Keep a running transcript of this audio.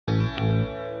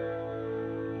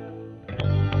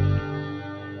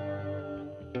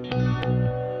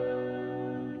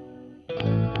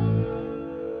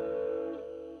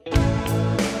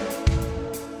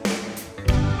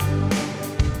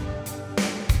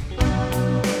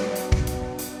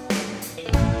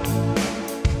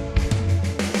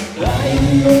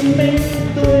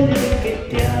momento en el que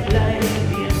te habla el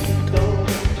viento,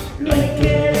 no hay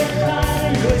que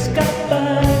dejarlo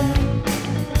escapar.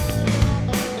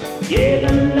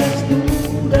 Llegan las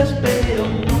dudas, pero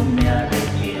no me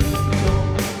arrepiento,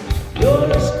 yo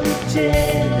lo escuché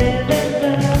de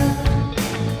verdad.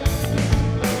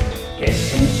 Es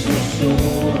un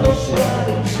susurro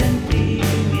suave, un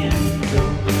sentimiento,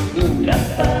 una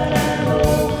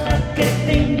paradoja que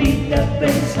te invita a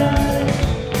pensar.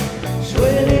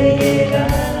 Suele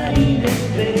llegar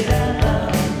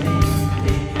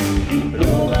inesperadamente y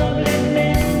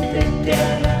probablemente te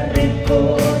haga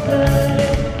recordar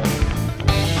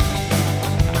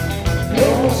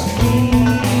los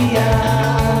días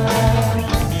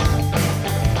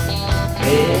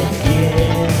de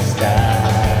fiesta,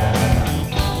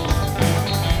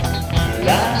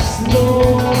 las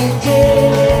noches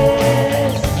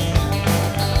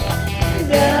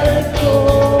de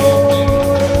alcohol,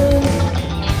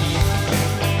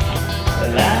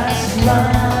 las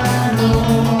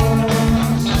manos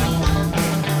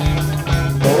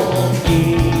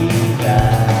cogidas,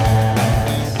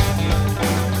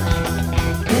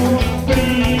 tu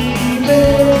primer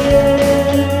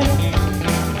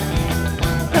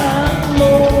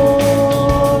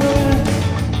amor.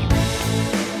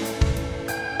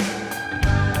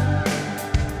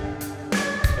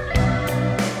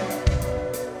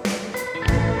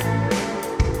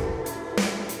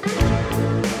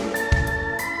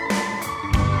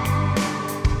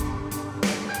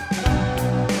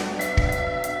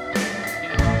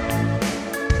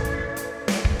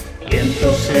 Siento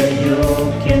ser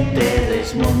yo quien te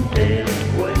desmonte el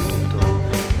cuento,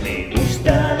 me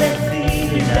gusta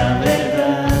decir la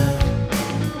verdad,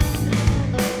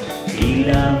 y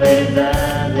la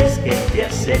verdad es que te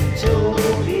has hecho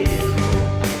viejo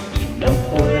y no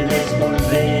puedes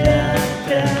volver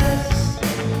atrás.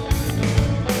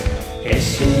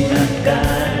 Es una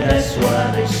carga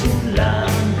suave, es un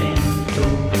lamento,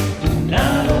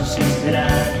 una dosis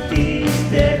gratis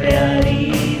de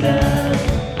realidad.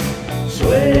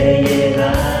 Suele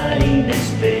llegar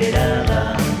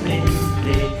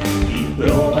inesperadamente y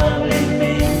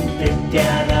probablemente te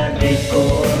haga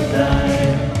recordar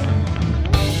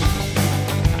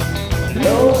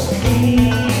los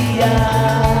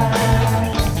días